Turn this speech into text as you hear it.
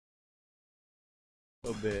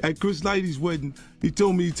At Chris Lighty's wedding, he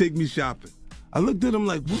told me he'd take me shopping. I looked at him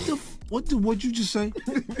like, what'd you just say?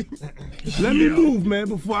 Let me move, man,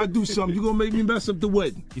 before I do something. You gonna make me mess up the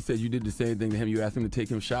wedding. He said you did the same thing to him. You asked him to take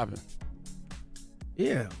him shopping.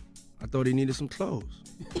 Yeah, I thought he needed some clothes.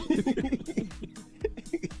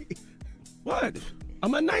 What?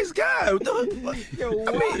 I'm a nice guy. Yo,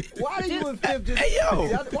 why are you and Fifth just... Hey, yo.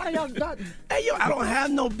 Why y'all not... Hey, yo, I don't have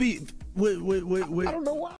no beef with... I don't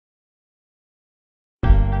know why.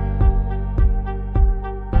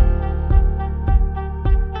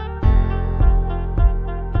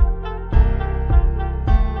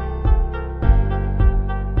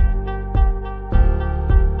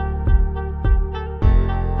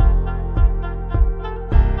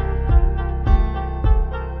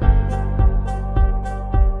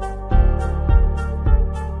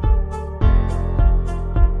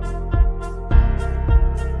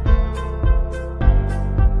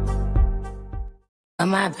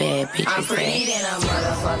 My bad bitch. I'm pretty than a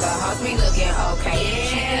motherfucker. Hoes me looking okay.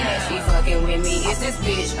 She think that she fucking with me. Is this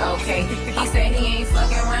bitch okay? He said he ain't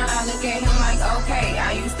fucking around. I look at him like okay.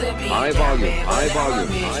 I used to be high volume.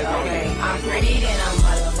 Okay. I'm pretty than a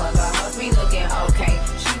motherfucker. Hoes me looking okay.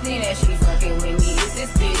 She think that she fucking with me. Is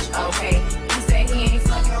this bitch okay? He said he ain't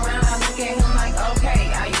fucking around. I look at him like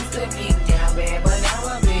okay. I used to be down bad, but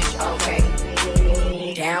now a bitch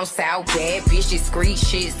okay. Down south bad bitch, discreet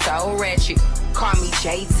shit so ratchet. Call me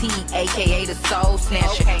JT, aka the Soul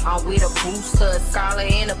Snatcher. Okay. I'm with a booster, a scholar,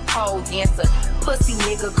 and a pole dancer. Pussy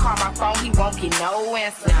nigga call my phone, he won't get no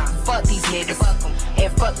answer. Fuck these niggas,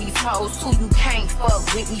 and fuck these hoes too. You can't fuck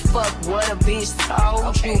with me, fuck what a bitch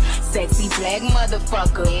told you. Sexy black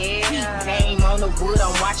motherfucker. He came on the wood,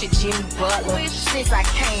 I'm watching Jimmy Butler. Since I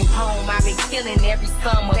came home, I've been killing every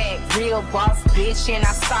summer. Real boss bitch, and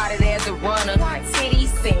I started as a runner. Titties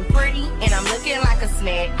and pretty, and I'm looking like a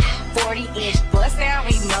snack. 40-inch bust down,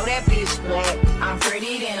 you know that bitch black. I'm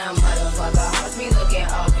pretty than a motherfucker. Hoes me looking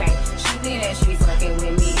okay. She think that she fucking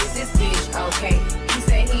with me. Is this bitch okay? He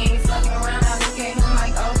said he ain't fucking around. I look at him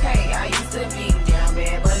like okay. I used to be down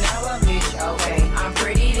bad, but now a bitch okay. I'm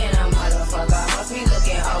pretty than a motherfucker. Hoes me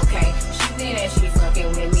looking okay. She think that she fucking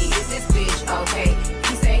with me. Is this bitch okay?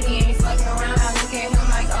 He said he ain't fucking around. I look at him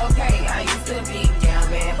like okay. I used to be down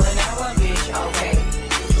bad, but now a bitch okay.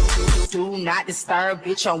 Do not disturb,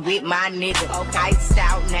 bitch, I'm with my nigga. Iced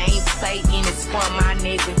out name plate and it's from my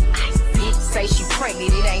nigga. Bitch say she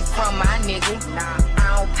pregnant, it ain't from my nigga. Nah,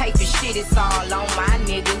 I don't pay for shit, it's all on my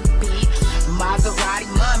nigga. Bitch, Maserati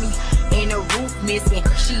mommy, and the roof missing.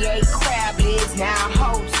 She ate crab legs, now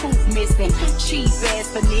whole tooth missing. Cheap ass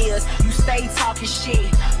veneers, you stay talking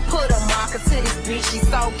shit. Put a marker to this bitch, she's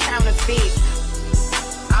so counterfeit.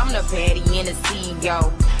 I'm the baddie in the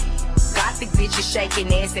CEO. Gothic bitches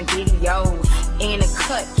shaking ass in videos. In a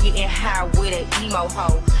cut, getting high with an emo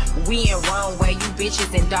hoe. We in wrong way, you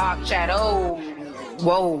bitches in dark shadow.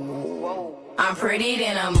 Whoa. I'm pretty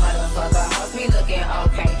than a motherfucker. Hoes me looking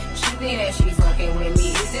okay. She think that she fucking with me.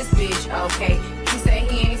 Is this bitch okay? He say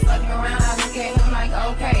he ain't fucking around. I look at him like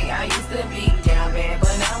okay. I used to be down bad,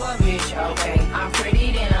 but now a bitch okay. I'm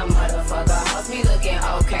pretty than a motherfucker. Hoes me looking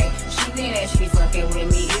okay. She think that she fucking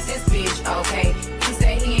with me. Is this bitch okay? He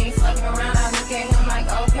say he ain't fucking around. I look at him like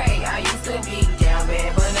okay. I used to be down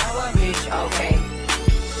bad, but now a bitch okay.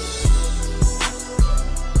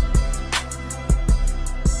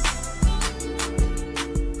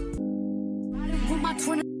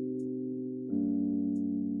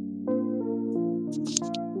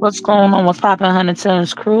 What's going on? What's poppin',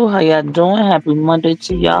 110's crew? How y'all doing? Happy Monday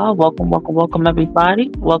to y'all. Welcome everybody.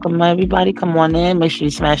 Welcome everybody. Come on in. Make sure you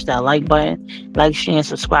smash that like button. Like, share, and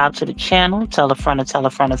subscribe to the channel. Tell a friend to tell a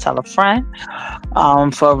friend to tell a friend.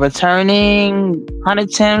 For returning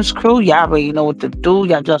 110's crew, y'all already know what to do.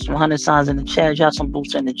 Y'all drop some 100 signs in the chat. Drop some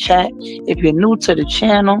boosts in the chat. If you're new to the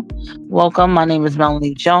channel, welcome. My name is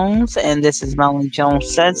Melanie Jones, and this is Melanie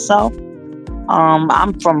Jones Said So.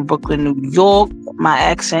 I'm from Brooklyn, New York. My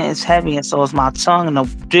accent is heavy, and so is my tongue. No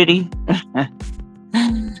Diddy.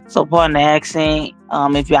 So pardon the accent.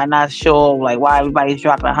 If y'all not sure, like why everybody's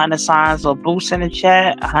dropping 100 signs or boosts in the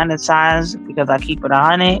chat, 100 signs because I keep it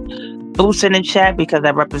 100. Boosts in the chat because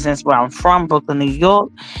that represents where I'm from, Brooklyn, New York,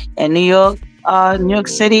 and New York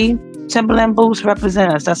City. Timberland boots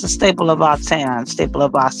represent us. That's a staple of our town, staple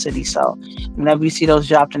of our city. So whenever you see those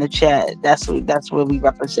dropped in the chat, that's where we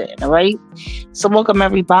represent. All right. So welcome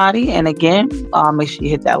everybody, and again, make sure you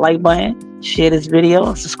hit that like button, share this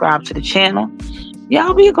video, subscribe to the channel. Yeah,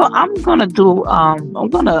 I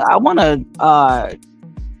wanna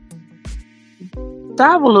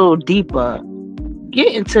dive a little deeper,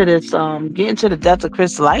 get into the depth of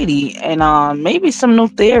Chris Lighty, and maybe some new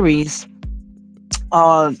theories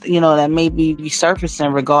that may be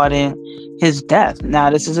resurfacing regarding his death. Now,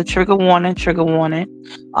 this is a trigger warning. Chris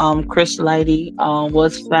Lighty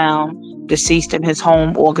was found deceased in his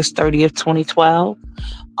home August 30th, 2012.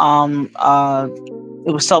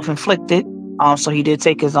 It was self-inflicted. So he did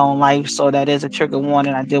take his own life. So that is a trigger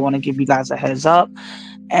warning. I did want to give you guys a heads up.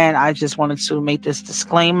 And I just wanted to make this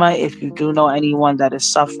disclaimer. If you do know anyone that is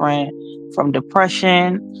suffering from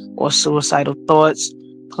depression or suicidal thoughts,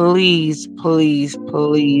 please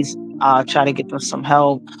try to get them some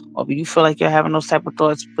help. Or if you feel like you're having those type of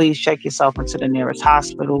thoughts, please check yourself into the nearest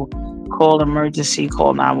hospital. Call emergency,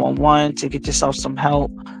 call 911 to get yourself some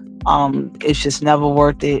help. It's just never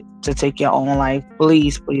worth it to take your own life.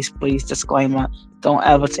 Please, disclaimer, don't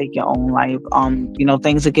ever take your own life.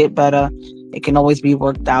 Things will get better. It can always be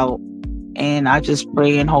worked out. And I just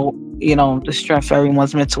pray and hope, the strength for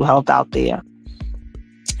everyone's mental health out there.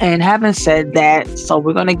 And having said that, so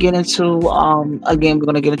we're going to get into,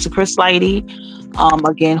 Chris Lighty,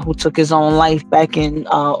 again, who took his own life back in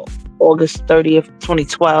August 30th,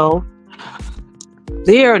 2012.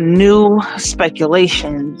 There are new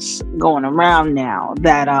speculations going around now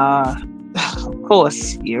that, of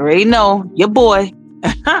course, you already know, your boy,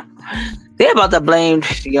 they're about to blame,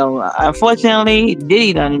 unfortunately,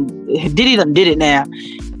 Diddy done did it now.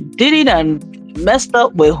 Diddy done messed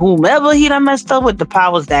up with whomever he done messed up with, the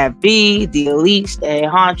powers that be, the elites, the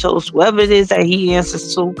honchos, whoever it is that he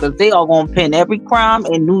answers to, because they are going to pin every crime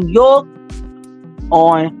in New York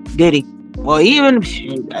on Diddy. Or even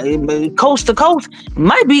coast to coast,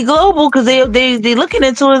 might be global because they looking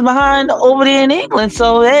into his behind over there in England.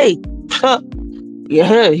 So hey,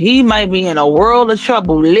 yeah, he might be in a world of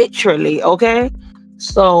trouble, literally. Okay,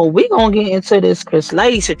 so we gonna get into this Chris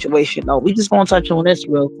Lighty situation. Though we just gonna touch on this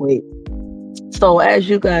real quick. So as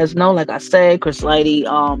you guys know, like I said, Chris Lighty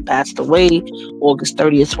passed away August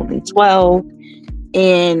 30th, 2012,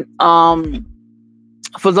 and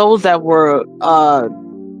for those that were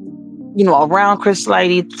around Chris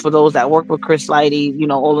Lighty, for those that work with Chris Lighty,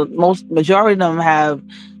 majority of them have,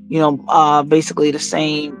 basically the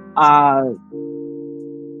same,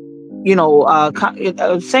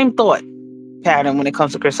 same thought pattern when it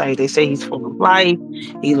comes to Chris Lighty. They say he's full of life.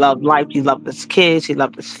 He loved life. He loved his kids. He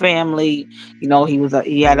loved his family.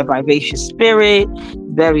 He had a vivacious spirit,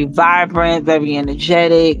 very vibrant, very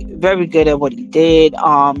energetic, very good at what he did.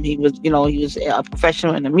 He was a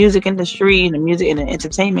professional in the music industry, in the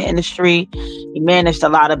entertainment industry. He managed a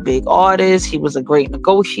lot of big artists. He was a great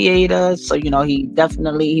negotiator. So, he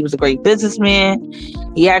was a great businessman.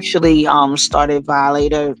 He actually started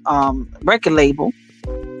Violator record label.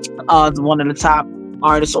 One of the top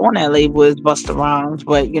artists on that label is Busta Rhymes,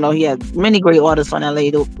 but he had many great artists on that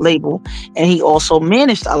label, and he also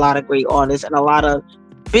managed a lot of great artists and a lot of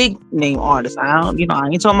big name artists. I ain't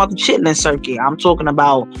talking about the chitlin circuit. I'm talking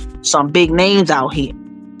about some big names out here.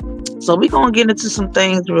 So we're gonna get into some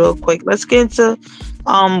things real quick. Let's get into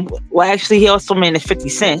actually he also managed 50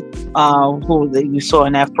 Cent, who you saw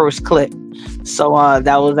in that first clip. So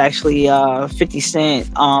that was actually 50 Cent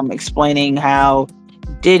explaining how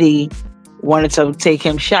Diddy wanted to take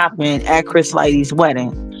him shopping at Chris Lighty's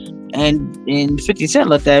wedding, and 50 Cent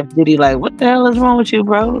looked at Diddy like, what the hell is wrong with you,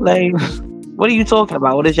 bro? Like, what are you talking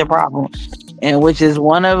about? What is your problem? And which is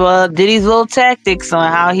one of Diddy's little tactics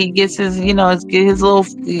on how he gets his little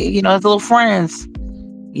friends.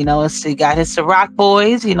 He got his Ciroc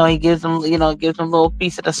boys. He gives them a little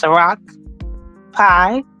piece of the Ciroc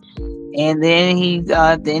pie. And then he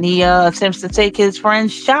attempts to take his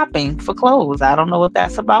friends shopping for clothes. I don't know what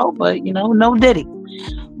that's about, but no Diddy.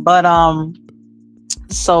 But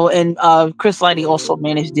Chris Lighty also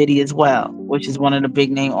managed Diddy as well, which is one of the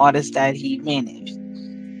big name artists that he managed.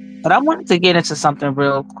 But I wanted to get into something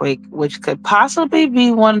real quick, which could possibly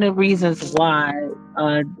be one of the reasons why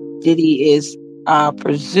Diddy is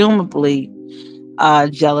presumably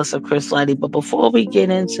jealous of Chris Lighty. But before we get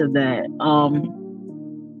into that,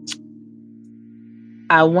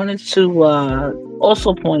 I wanted to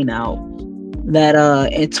also point out that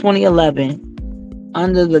in 2011,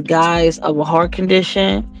 under the guise of a heart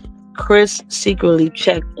condition, Chris secretly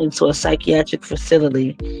checked into a psychiatric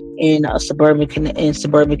facility in suburban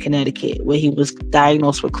Connecticut, where he was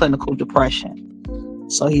diagnosed with clinical depression.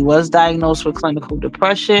 So he was diagnosed with clinical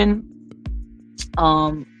depression.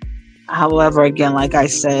 However, again, like I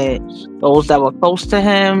said, those that were close to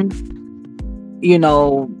him,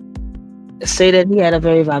 say that he had a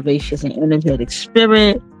very vivacious and energetic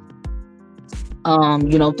spirit,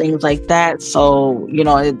 things like that. So,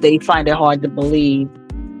 they find it hard to believe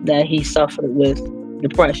that he suffered with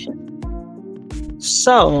depression.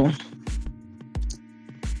 So,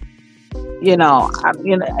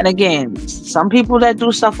 And again, some people that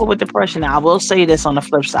do suffer with depression, I will say this on the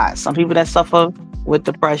flip side, some people that suffer with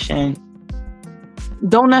depression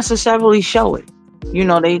don't necessarily show it.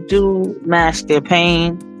 They do mask their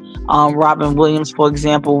pain. Robin Williams, for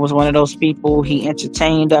example, was one of those people. He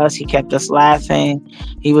entertained us. He kept us laughing.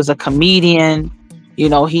 He was a comedian.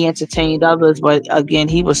 He entertained others, but again,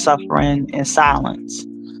 he was suffering in silence.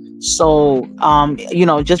 So,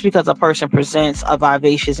 just because a person presents a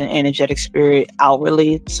vivacious and energetic spirit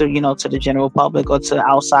outwardly to, to the general public or to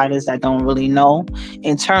outsiders that don't really know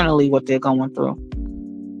internally what they're going through.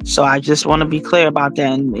 So I just want to be clear about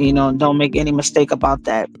that, and don't make any mistake about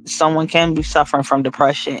that. Someone can be suffering from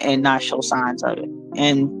depression and not show signs of it,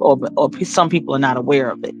 or some people are not aware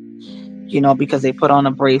of it. Because they put on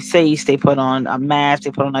a brave face, they put on a mask,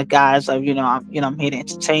 they put on a guise of I'm here to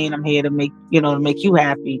entertain, I'm here to make to make you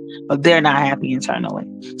happy, but they're not happy internally.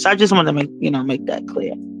 So I just wanted to make that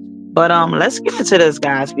clear. But let's get into this,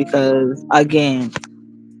 guys, because again,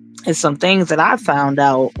 it's some things that I found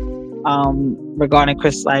out regarding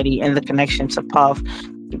Chris Lighty and the connection to Puff.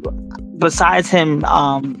 Besides him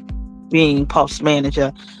being Puff's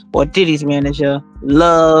manager or Diddy's manager,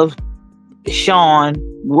 Love, Sean,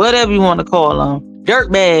 whatever you want to call him,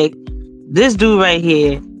 Dirtbag, this dude right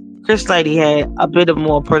here, Chris Lighty, had a bit of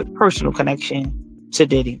more personal connection to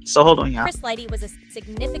Diddy. So hold on, y'all. Chris Lighty was a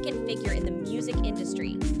significant figure in the music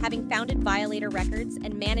industry, having founded Violator Records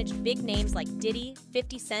and managed big names like Diddy,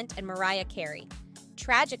 50 Cent, and Mariah Carey.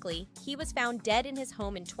 Tragically, he was found dead in his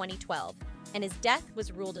home in 2012, and his death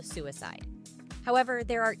was ruled a suicide. However,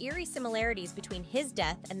 there are eerie similarities between his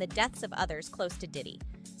death and the deaths of others close to Diddy,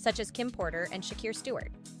 such as Kim Porter and Shakir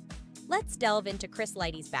Stewart. Let's delve into Chris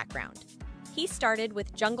Lighty's background. He started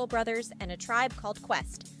with Jungle Brothers and a tribe called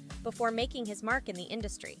Quest before making his mark in the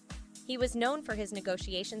industry. He was known for his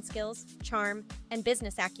negotiation skills, charm, and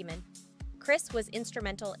business acumen. Chris was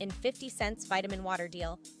instrumental in 50 Cent's vitamin water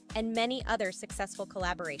deal and many other successful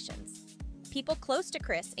collaborations. People close to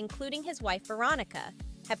Chris, including his wife Veronica,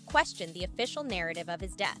 have questioned the official narrative of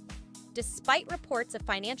his death. Despite reports of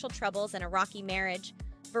financial troubles and a rocky marriage,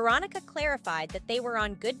 Veronica clarified that they were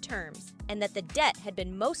on good terms and that the debt had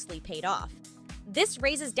been mostly paid off. This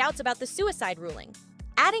raises doubts about the suicide ruling.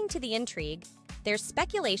 Adding to the intrigue, there's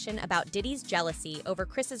speculation about Diddy's jealousy over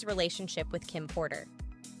Chris's relationship with Kim Porter.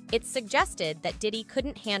 It's suggested that Diddy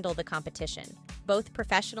couldn't handle the competition, both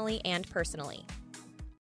professionally and personally.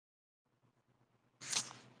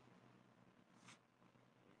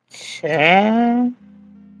 Okay.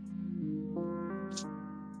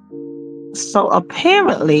 So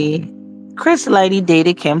apparently, Chris Lighty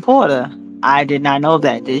dated Kim Porter. I did not know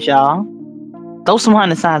that, did y'all? Throw some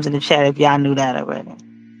 100 signs in the chat if y'all knew that already.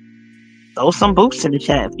 Throw some boots in the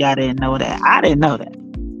chat if y'all didn't know that. I didn't know that.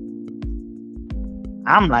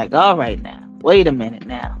 I'm like, all right now, wait a minute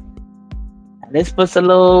now. This puts a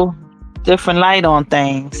little different light on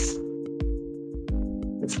things.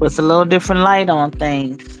 It's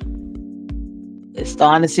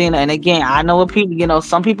starting to see, and again, I know what people,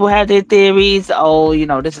 some people have their theories. Oh,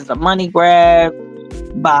 this is a money grab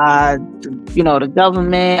by, the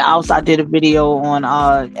government. Also, I did a video on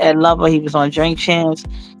Ed Lover. He was on Drink Champs.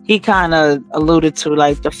 He kind of alluded to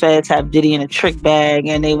like the feds have Diddy in a trick bag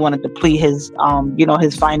and they want to deplete his,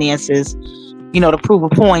 his finances, to prove a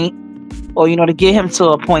point, or to get him to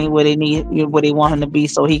a point where where they want him to be,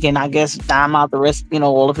 so he can, I guess, dime out the rest,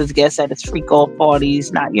 all of his guests at his freak off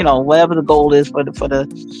parties, not, whatever the goal is for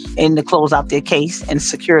the and to close out their case and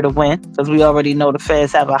secure the win, because we already know the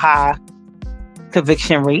feds have a high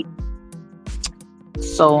conviction rate.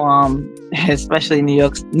 So, especially New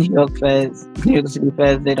York feds, New York City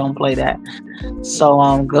feds, they don't play that.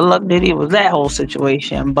 So, good luck, Diddy, with that whole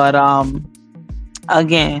situation. But,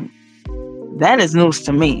 again, that is news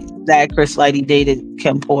to me, that Chris Lighty dated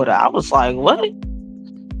Kim Porter. I was like, what?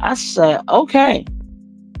 I said, okay.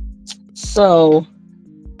 So,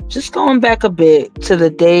 just going back a bit to the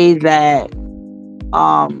day that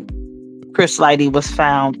Chris Lighty was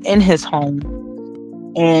found in his home,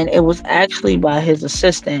 and it was actually by his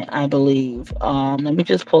assistant, I believe. Let me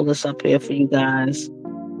just pull this up here for you guys.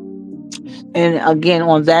 And again,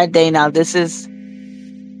 on that day, now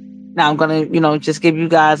I'm going to, just give you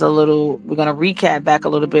guys we're going to recap back a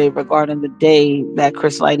little bit regarding the day that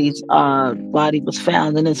Chris Lighty's body was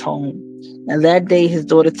found in his home. And that day, his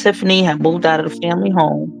daughter Tiffany had moved out of the family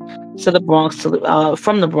home to the Bronx,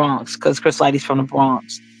 from the Bronx, because Chris Lighty's from the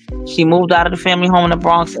Bronx. She moved out of the family home in the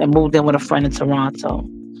Bronx and moved in with a friend in Toronto.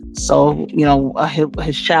 So,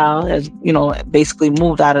 his child has, basically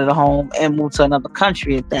moved out of the home and moved to another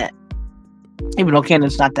country at that. Even though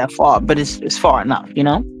Canada's not that far, but it's far enough,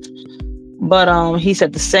 But he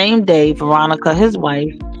said the same day, Veronica, his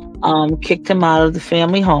wife, kicked him out of the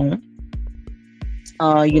family home.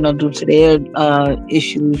 Due to their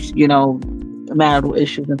issues, marital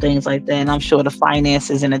issues and things like that. And I'm sure the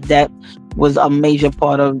finances and the debt was a major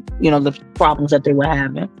part of, the problems that they were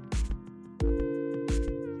having.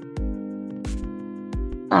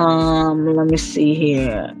 Let me see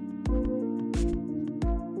here.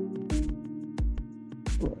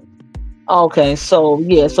 Okay, so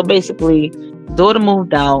basically, daughter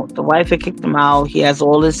moved out. The wife had kicked him out. He has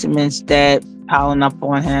all this immense debt piling up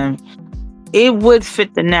on him. It would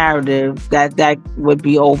fit the narrative that would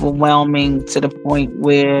be overwhelming to the point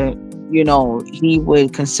where, he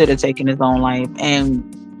would consider taking his own life and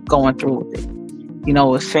going through with it.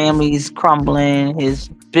 His family's crumbling, his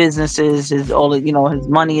businesses, his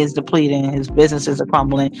money is depleting, his businesses are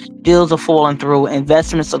crumbling, deals are falling through,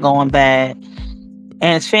 investments are going bad,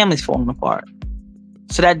 and his family's falling apart.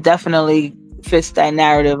 So that definitely fits that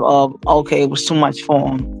narrative of, okay, it was too much for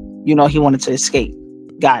him. He wanted to escape.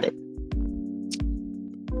 Got it.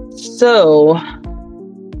 So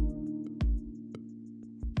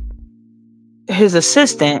his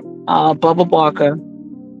assistant, Bubba Barker,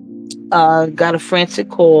 got a frantic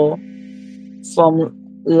call from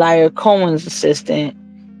Lighty Cohen's assistant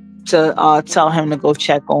to tell him to go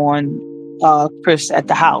check on Chris at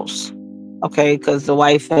the house. Okay, because the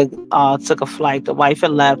wife had took a flight. The wife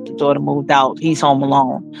had left. The daughter moved out. He's home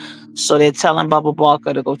alone. So they're telling Bubba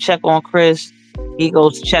Barker to go check on Chris. He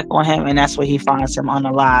goes to check on him, and that's where he finds him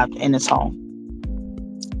unalived in his home.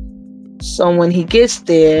 So when he gets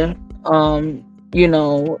there, by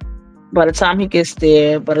the time he gets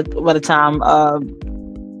there, by the time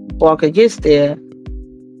Barker gets there,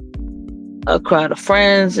 a crowd of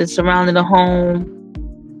friends is surrounding the home.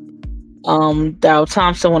 Darryl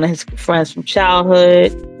Thompson, one of his friends from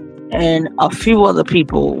childhood, and a few other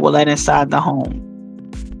people were let inside the home.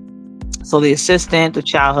 So the assistant, the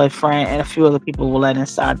childhood friend, and a few other people were let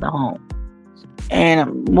inside the home.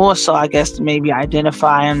 And more so, I guess, to maybe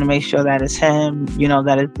identify him, to make sure that it's him,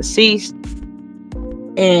 that it's deceased.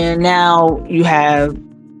 And now you have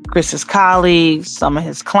Chris's colleagues, some of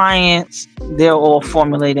his clients, they're all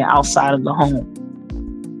formulated outside of the home.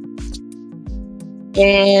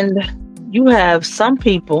 And you have some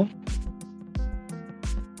people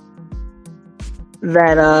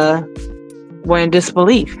that were in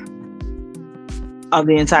disbelief of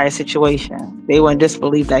the entire situation. They were in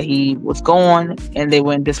disbelief that he was gone, and they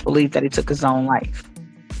were in disbelief that he took his own life.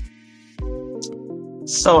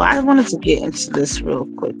 So I wanted to get into this real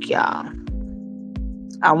quick, y'all.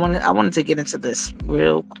 I wanted to get into this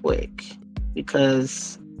real quick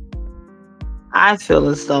because I feel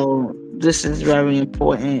as though this is very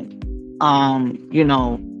important.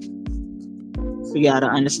 For y'all to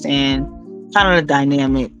understand kind of the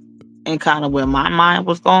dynamic and kind of where my mind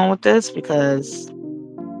was going with this, because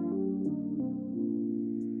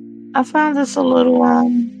I found this a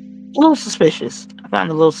little suspicious. I found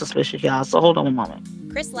it a little suspicious, y'all. So hold on a moment.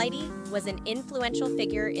 Chris Lighty was an influential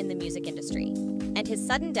figure in the music industry, and his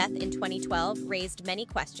sudden death in 2012 raised many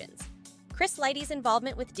questions. Chris Lighty's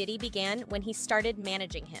involvement with Diddy began when he started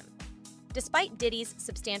managing him. Despite Diddy's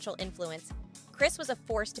substantial influence, Chris was a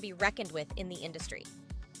force to be reckoned with in the industry.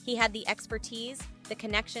 He had the expertise, the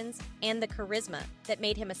connections, and the charisma that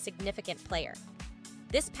made him a significant player.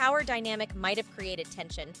 This power dynamic might have created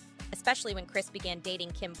tension, especially when Chris began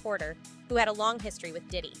dating Kim Porter, who had a long history with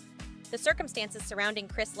Diddy. The circumstances surrounding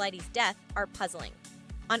Chris Lighty's death are puzzling.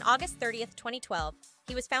 On August 30th, 2012,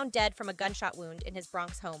 he was found dead from a gunshot wound in his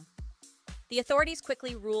Bronx home. The authorities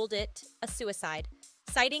quickly ruled it a suicide,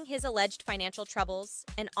 citing his alleged financial troubles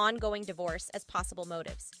and ongoing divorce as possible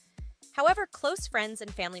motives. However, close friends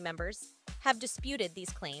and family members have disputed these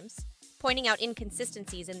claims, pointing out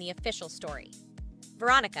inconsistencies in the official story.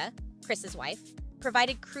 Veronica, Chris's wife,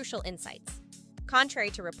 provided crucial insights. Contrary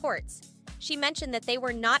to reports, she mentioned that they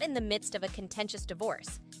were not in the midst of a contentious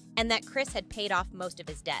divorce and that Chris had paid off most of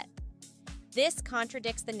his debt. This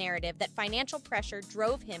contradicts the narrative that financial pressure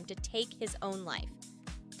drove him to take his own life.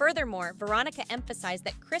 Furthermore, Veronica emphasized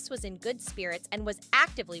that Chris was in good spirits and was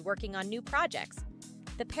actively working on new projects.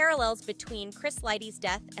 The parallels between Chris Lighty's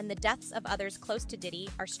death and the deaths of others close to Diddy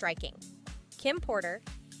are striking. Kim Porter,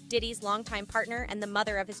 Diddy's longtime partner and the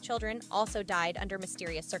mother of his children, also died under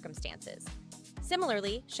mysterious circumstances.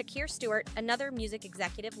 Similarly, Shakir Stewart, another music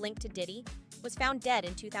executive linked to Diddy, was found dead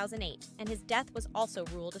in 2008, and his death was also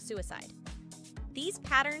ruled a suicide. These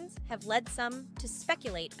patterns have led some to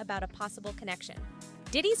speculate about a possible connection.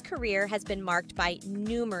 Diddy's career has been marked by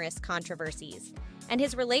numerous controversies, and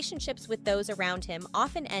his relationships with those around him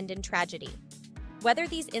often end in tragedy. Whether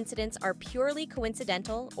these incidents are purely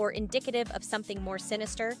coincidental or indicative of something more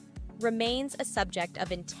sinister remains a subject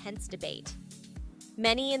of intense debate.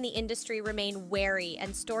 Many in the industry remain wary,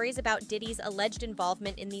 and stories about Diddy's alleged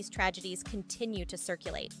involvement in these tragedies continue to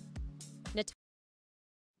circulate.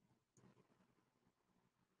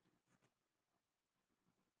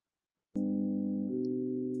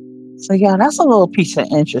 So yeah, that's a little piece of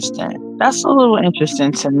interesting. That's a little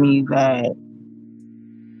interesting to me that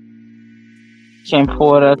Kim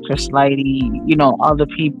Porter, Chris Lighty, you know, other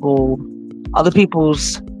people's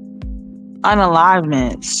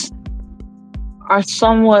unalivements are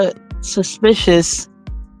somewhat suspicious,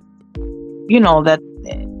 you know, that,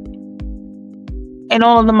 and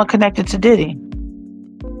all of them are connected to Diddy.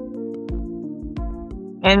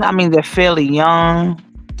 And I mean, they're fairly young,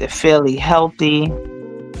 they're fairly healthy.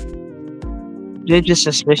 They're just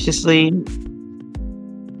suspiciously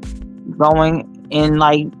going in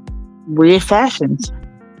like weird fashions.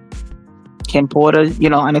 Kim Porter, you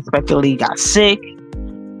know, unexpectedly got sick,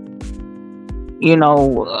 you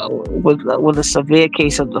know, with a severe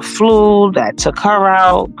case of the flu that took her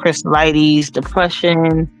out. Chris Lighty's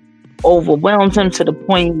depression overwhelmed him to the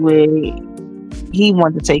point where he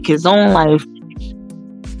wanted to take his own life,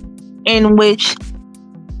 in which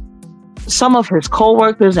some of his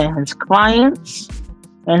co-workers and his clients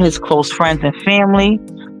and his close friends and family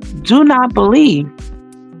do not believe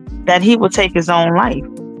that he would take his own life.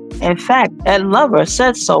 In fact, Ed Lover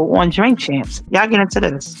said so on Drink Champs. Y'all get into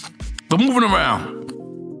this. But moving around,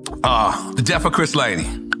 the death of Chris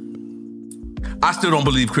Lighty. I still don't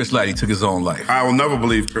believe Chris Lighty took his own life. I will never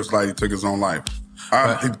believe Chris Lighty took his own life.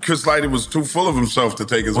 Chris Lighty was too full of himself to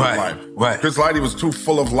take his own life. Right. Chris Lighty was too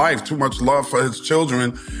full of life, too much love for his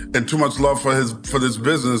children, and too much love for this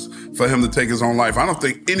business for him to take his own life. I don't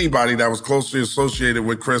think anybody that was closely associated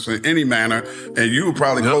with Chris in any manner, and you were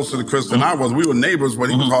probably closer to Chris than I was. We were neighbors, but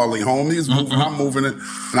he was hardly home. He was moving, I'm moving it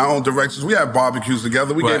in our own directions. We had barbecues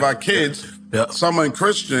together. We gave our kids, Summer and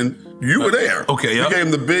Christian, you were there. Okay, We gave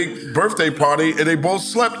them the big birthday party, and they both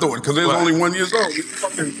slept through it because they was only 1 year old. We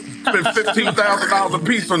fucking spent $15,000 a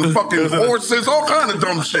piece on fucking horses, all kind of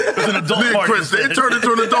dumb shit. It was an adult party. Chris, it turned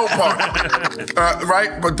into an adult party.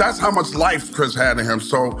 Right? But that's how much life Chris had in him.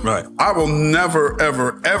 So I will never,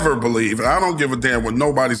 ever, ever believe, and I don't give a damn what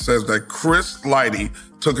nobody says, that Chris Lighty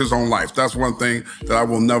took his own life. That's one thing that I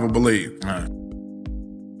will never believe.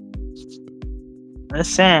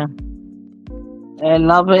 Listen, Ed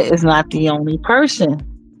Lover is not the only person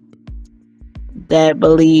that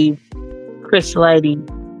believed Chris Lighty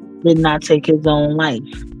did not take his own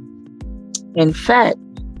life. In fact,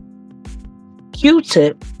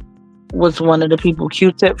 Q-Tip was one of the people.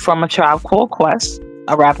 Q-Tip from A Tribe Called Quest,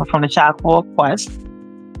 a rapper from the Tribe Called Quest.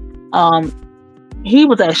 He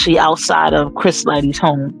was actually outside of Chris Lighty's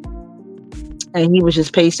home, and he was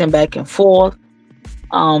just pacing back and forth.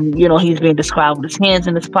 You know, he's being described with his hands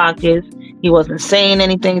in his pockets. He wasn't saying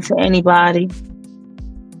anything to anybody.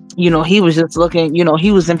 You know, he was just looking, you know,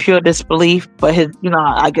 he was in pure disbelief, but his, you know,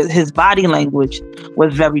 I guess his body language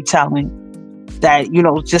was very telling that, you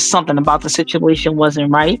know, just something about the situation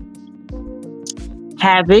wasn't right.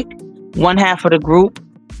 Havoc, one half of the group,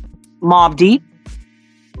 Mobb Deep,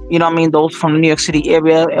 you know what I mean, those from the New York City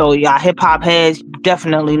area, or y'all hip hop heads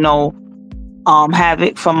definitely know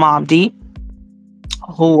Havoc from Mobb Deep,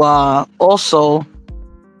 who also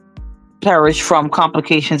perished from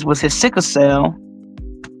complications with his sickle cell.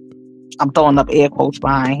 I'm throwing up air quotes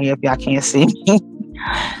behind here if y'all can't see me.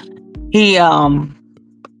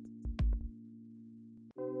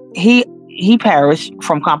 He perished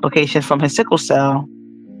from complications from his sickle cell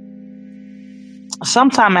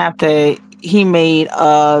sometime after he made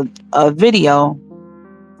a video,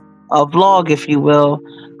 a vlog, if you will,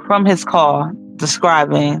 from his car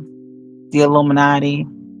describing the Illuminati,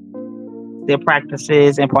 their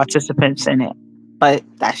practices, and participants in it. But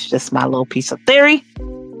that's just my little piece of theory.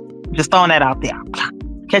 Just throwing that out there.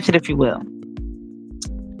 Catch it if you will.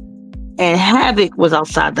 And Havoc was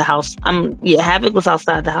outside the house. Havoc was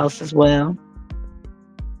outside the house as well.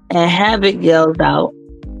 And Havoc yelled out,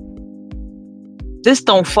 "This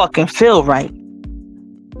don't fucking feel right."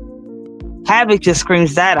 Havoc just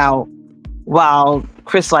screams that out while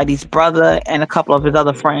Chris Lighty's brother and a couple of his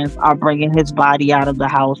other friends are bringing his body out of the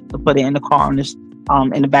house to put it in the car on his,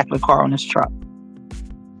 in the back of the car on his truck.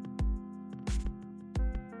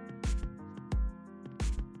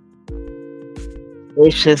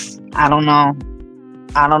 It's just, I don't know.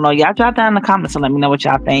 Y'all drop down in the comments and let me know what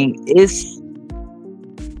y'all think. It's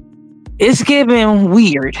giving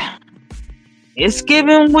weird. It's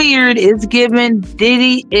giving weird. It's giving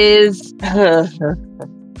Diddy is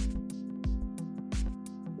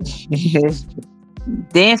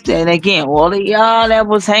dancing. And again, all of y'all that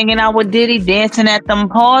was hanging out with Diddy, dancing at them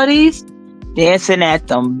parties, dancing at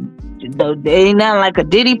them. They ain't nothing like a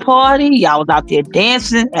Diddy party. Y'all was out there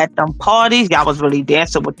dancing at them parties. Y'all was really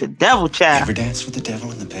dancing with the devil, child. Ever dance with the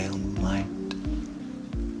devil in the pale moonlight?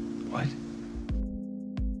 What?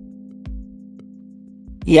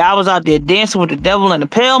 Yeah, I was out there dancing with the devil in the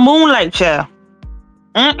pale moonlight, child.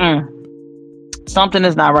 Something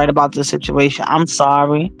is not right about this situation. I'm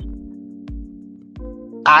sorry.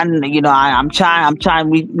 I'm trying.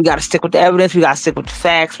 We got to stick with the evidence. We got to stick with the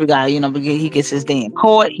facts. We got, he gets his day in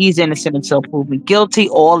court. He's innocent until proven guilty.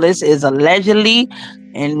 All this is allegedly,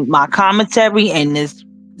 and my commentary and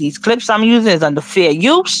these clips I'm using is under fair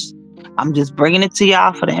use. I'm just bringing it to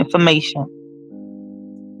y'all for the information.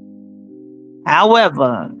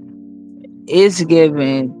 However, it's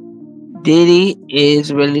given Diddy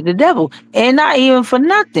is really the devil, and not even for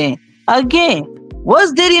nothing. Again,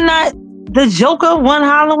 was Diddy not the Joker one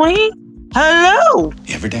Halloween? Hello.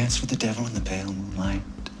 You ever dance with the devil in the pale moonlight?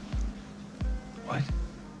 What?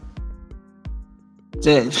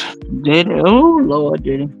 Diddy. Oh Lord,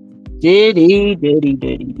 Diddy.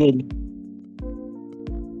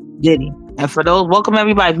 And for those, welcome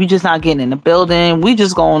everybody. If you're just not getting in the building, we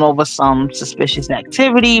just going over some suspicious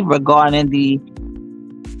activity regarding the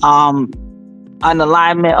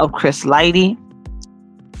unalignment of Chris Lighty,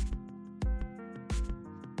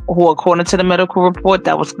 who, according to the medical report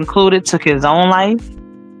that was concluded, took his own life.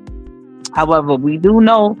 However, we do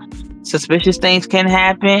know suspicious things can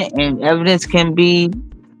happen and evidence can be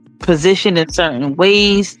positioned in certain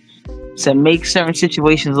ways to make certain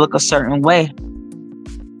situations look a certain way.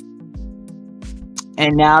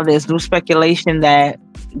 And now there's new speculation that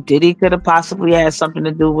Diddy could have possibly had something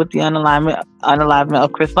to do with the unalignment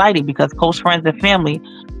of Chris Lighty, because close friends and family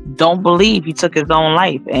don't believe he took his own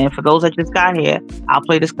life. And for those that just got here, I'll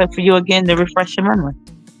play this clip for you again to refresh your memory.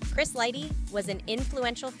 Chris Lighty was an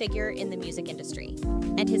influential figure in the music industry,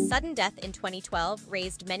 and his sudden death in 2012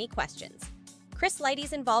 raised many questions. Chris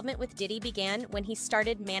Lighty's involvement with Diddy began when he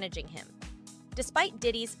started managing him. Despite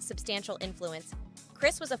Diddy's substantial influence,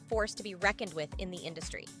 Chris was a force to be reckoned with in the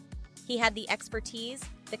industry. He had the expertise,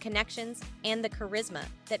 the connections, and the charisma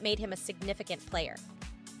that made him a significant player.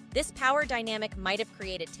 This power dynamic might have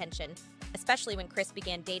created tension, especially when Chris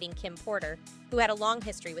began dating Kim Porter, who had a long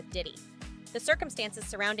history with Diddy. The circumstances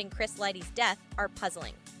surrounding Chris Lighty's death are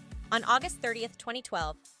puzzling. On August 30th,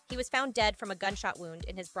 2012, he was found dead from a gunshot wound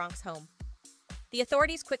in his Bronx home. The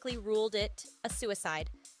authorities quickly ruled it a suicide,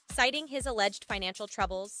 citing his alleged financial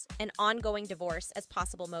troubles and ongoing divorce as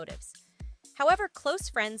possible motives. However, close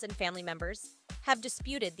friends and family members have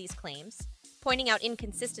disputed these claims, pointing out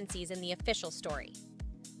inconsistencies in the official story.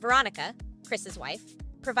 Veronica, Chris's wife,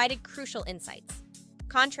 provided crucial insights.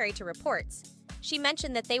 Contrary to reports, she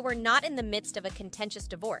mentioned that they were not in the midst of a contentious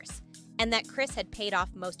divorce and that Chris had paid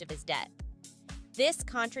off most of his debt. This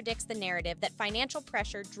contradicts the narrative that financial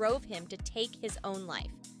pressure drove him to take his own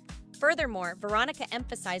life. Furthermore, Veronica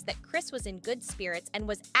emphasized that Chris was in good spirits and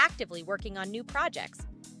was actively working on new projects.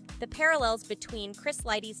 The parallels between Chris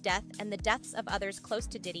Lighty's death and the deaths of others close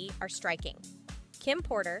to Diddy are striking. Kim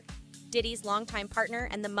Porter, Diddy's longtime partner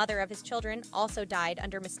and the mother of his children, also died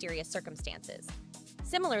under mysterious circumstances.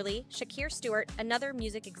 Similarly, Shakir Stewart, another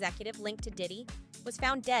music executive linked to Diddy, was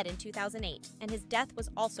found dead in 2008, and his death was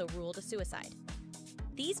also ruled a suicide.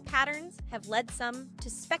 These patterns have led some to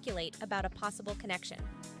speculate about a possible connection.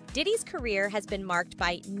 Diddy's career has been marked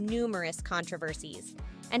by numerous controversies,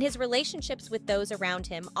 and his relationships with those around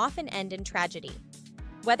him often end in tragedy.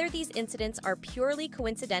 Whether these incidents are purely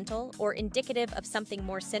coincidental or indicative of something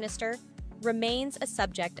more sinister remains a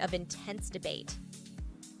subject of intense debate.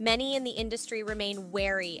 Many in the industry remain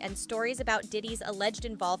wary, and stories about Diddy's alleged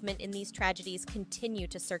involvement in these tragedies continue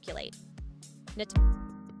to circulate.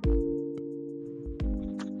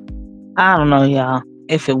 I don't know, y'all.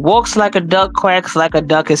 If it walks like a duck, quacks like a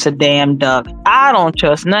duck, it's a damn duck. I don't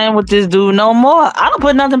trust nothing with this dude no more. I don't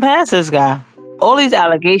put nothing past this guy. All these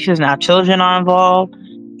allegations, now children are involved,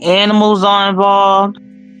 animals are involved.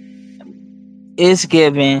 It's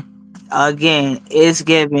given. Again, it's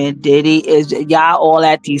given. Diddy is, y'all all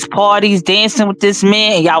at these parties dancing with this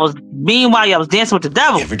man, and meanwhile y'all was dancing with the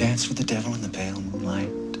devil. You ever dance with the devil in the pale moonlight?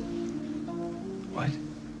 What?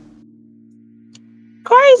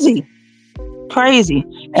 Crazy.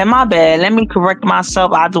 And my bad, let me correct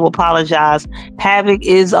myself. I do apologize. Havoc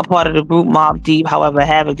is a part of the group Mobb Deep. However,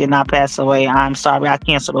 Havoc did not pass away. I'm sorry, I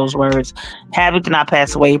cancel those words. Havoc did not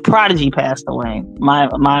pass away. Prodigy passed away. My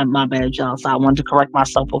bad, y'all. So I wanted to correct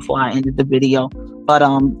myself before I ended the video. But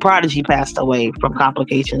Prodigy passed away from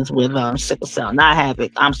complications with sickle cell, not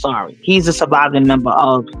Havoc. I'm sorry. He's a surviving member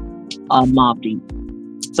of Mobb Deep.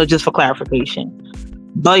 So just for clarification.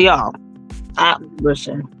 But y'all,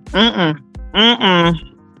 listen.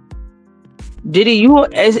 Diddy,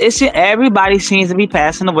 it's everybody seems to be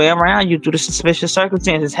passing away around you due to suspicious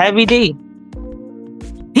circumstances. Heavy D.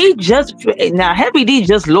 Heavy D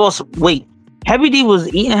just lost weight. Heavy D was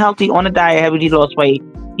eating healthy on a diet. Heavy D lost weight.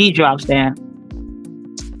 He drops down.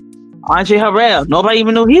 Andre Harrell, nobody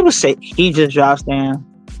even knew he was sick. He just drops down.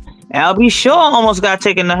 LB Shaw almost got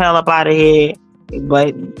taken the hell up out of here,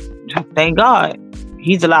 but thank God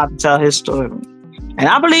he's allowed to tell his story. And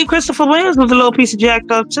I believe Christopher Williams was a little piece of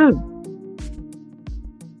jacked up too.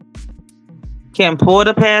 Kim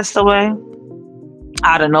Porter passed away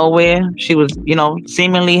out of nowhere. She was,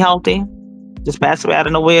 seemingly healthy. Just passed away out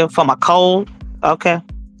of nowhere from a cold. Okay.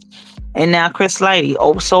 And now Chris Lighty,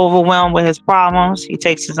 so overwhelmed with his problems, he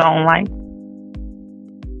takes his own life.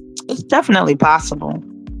 It's definitely possible.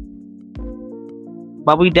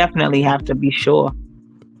 But we definitely have to be sure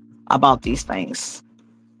about these things.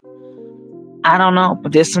 I don't know,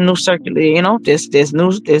 but there's some new there's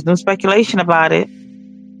new speculation about it.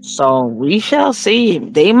 So we shall see.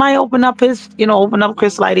 They might open up Chris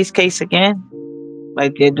Lighty's case again,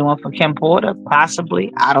 like they're doing for Kim Porter,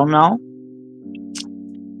 possibly. I don't know.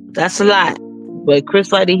 That's a lot. But Chris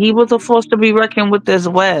Lighty, he was a force to be reckoned with as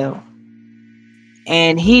well.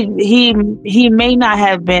 And he may not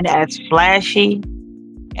have been as flashy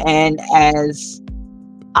and as,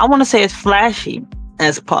 I want to say, as flashy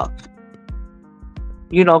as Puff.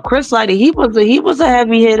 Chris Lighty, he was a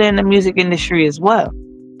heavy hitter in the music industry as well.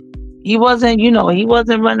 He wasn't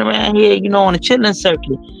running around here, on a chilling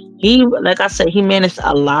circuit. He, like I said, he managed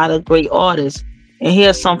a lot of great artists. And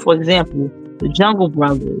here's some, for example, the Jungle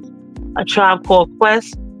Brothers, A Tribe Called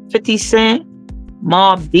Quest, 50 Cent,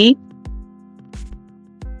 Mobb Deep.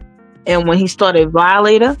 And when he started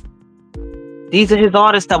Violator, these are his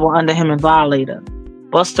artists that were under him in Violator.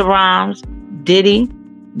 Busta Rhymes, Diddy,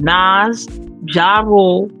 Nas, Ja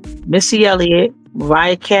Rule, Missy Elliott,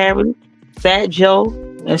 Mariah Carey, Fat Joe,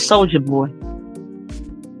 and Soulja Boy.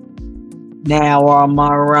 Now,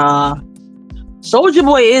 Soulja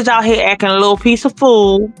Boy is out here acting a little piece of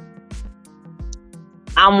fool.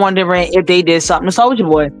 I'm wondering if they did something to Soulja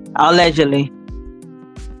Boy. Allegedly.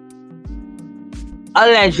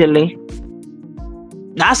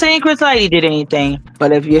 Not saying Chris Lighty did anything,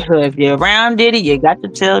 but if you're around Diddy, you got to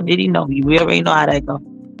tell Diddy no. We already know how that go.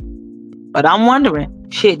 But I'm wondering,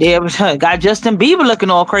 shit, they got Justin Bieber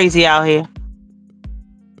looking all crazy out here.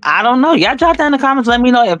 I don't know. Y'all drop down in the comments. Let me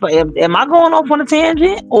know if am I going off on a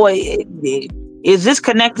tangent, or is this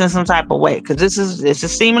connecting some type of way? Because this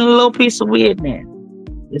is seeming a little piece of weirdness.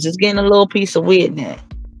 This is getting a little piece of weirdness.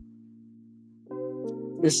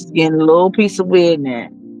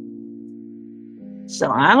 So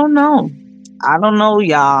I don't know,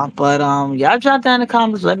 y'all. But y'all drop down in the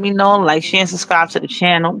comments. Let me know. Like, share, and subscribe to the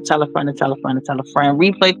channel. Tell a friend to tell a friend to tell a friend.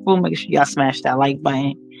 Replay crew. Make sure y'all smash that like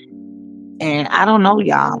button. And I don't know,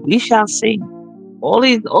 y'all. We shall see. All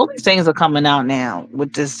these things are coming out now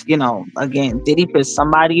with this, again, Diddy pissed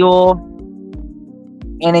somebody off.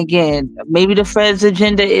 And again, maybe the Fed's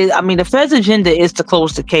agenda is to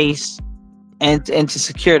close the case and to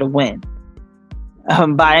secure the win.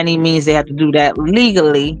 By any means, they have to do that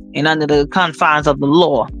legally and under the confines of the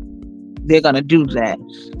law. They're going to do that.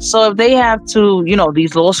 So if they have to,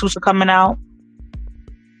 these lawsuits are coming out.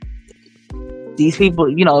 These people,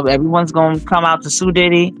 everyone's going to come out to sue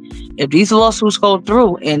Diddy. If these lawsuits go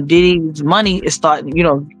through and Diddy's money is starting,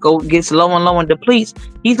 gets low and low and depletes,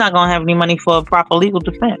 he's not going to have any money for a proper legal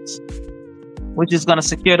defense, which is going to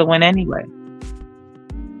secure the win anyway.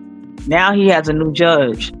 Now he has a new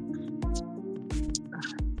judge.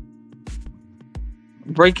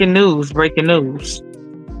 Breaking news.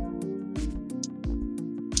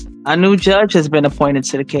 A new judge has been appointed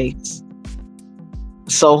to the case.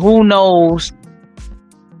 So who knows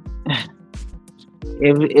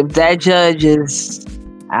if that judge is,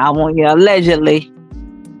 allegedly,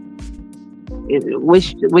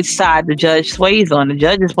 which side the judge sways on. The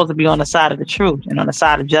judge is supposed to be on the side of the truth and on the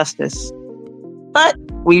side of justice. But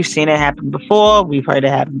we've seen it happen before. We've heard it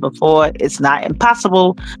happen before. It's not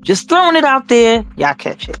impossible. Just throwing it out there. Y'all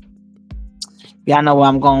catch it. Y'all know where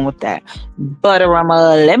I'm going with that. But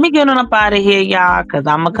let me get on up out of here, y'all, because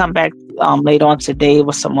I'm going to come back later on today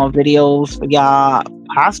with some more videos for y'all.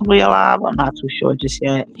 Possibly alive. I'm not too sure just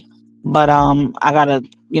yet. But I gotta,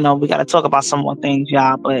 we gotta talk about some more things,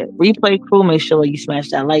 y'all. But replay crew, make sure you smash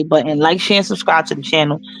that like button, like, share, and subscribe to the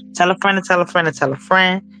channel. Tell a friend to tell a friend to tell a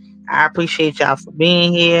friend. I appreciate y'all for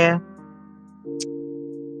being here.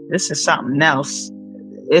 This is something else.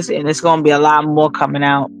 It's gonna be a lot more coming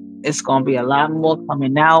out.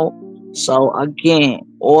 So again,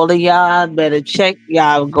 all of y'all better check.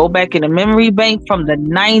 Y'all go back in the memory bank from the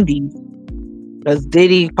 90s. Because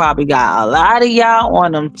Diddy probably got a lot of y'all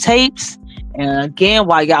on them tapes. And again,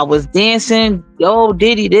 while y'all was dancing, yo,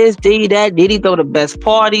 Diddy this, Diddy that, Diddy throw the best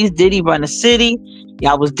parties, Diddy run the city.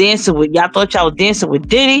 Y'all was dancing with, y'all thought y'all was dancing with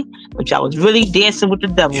Diddy, but y'all was really dancing with the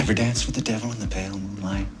devil. You ever dance with the devil in the pale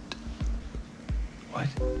moonlight? What?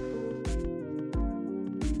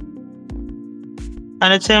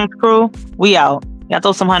 100 Tim's crew, we out. Y'all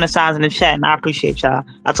throw some 100 signs in the chat, and I appreciate y'all.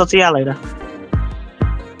 I'll talk to y'all later.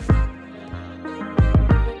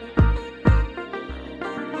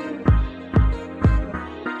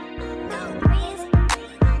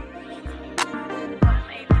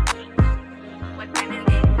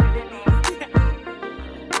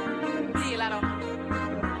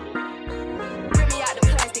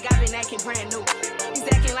 Brand new. He's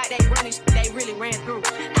acting like they running shit they really ran through.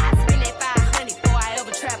 I spend that 500 before I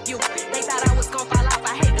ever trap you. They thought I was gonna fall off.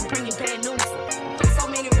 I hate to bring you bad news. So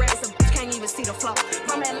many rats, a bitch can't even see the flow.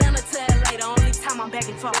 From Atlanta to LA, the only time I'm back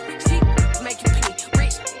and forth. She make you pay,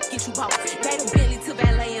 rich, get you both. They the Bentley to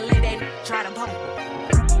valet and let that try to bone.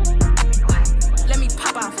 Let me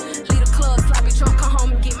pop off, leave the club, sloppy drunk, come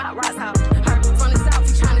home and get my rocks out. Heard from the south,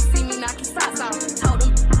 he trying to see me knock his socks off. Told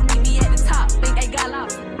him meet me at the top, think they got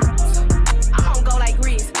lost. Go like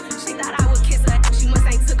Riz. She thought I would kiss her. She must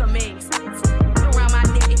ain't took a mix. Put around my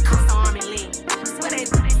neck, it costs arm and leg. Swear they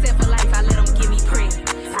said for life, I let them give me praise.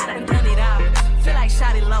 I done it all. Feel like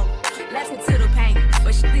shot it low. Left me to the pain,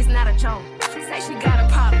 but this not a joke. Say she got a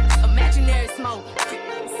problem, imaginary smoke.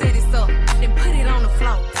 Set it up, then put it on the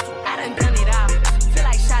floor. I done it all. Feel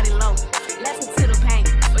like shot it low. Left me to the pain,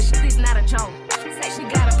 but this not a joke. Say she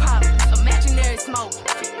got a problem, imaginary smoke.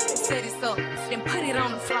 Set it up, then put it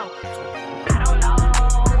on the floor. I don't know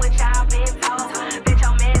what y'all been told. Bitch,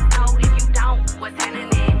 your man know if you don't, what's happening?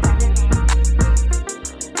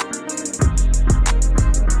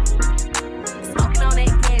 Smoking on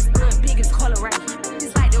that gas, good, biggest colorado.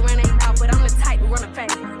 Just like to run ain't out, but I'm the type to run a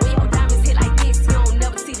fade. When your diamonds hit like this, you don't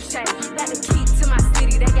never see the shade. Got the key to my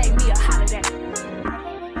city, they gave me a holiday.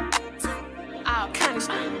 All kind of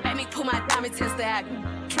shit. Let me pull my diamond tester out.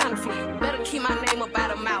 Counterfeit. Better keep my name up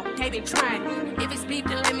out of mouth. They been trying. If it's beef,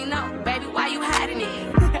 then let me know. Baby, why you hiding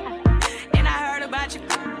it? And I heard about you.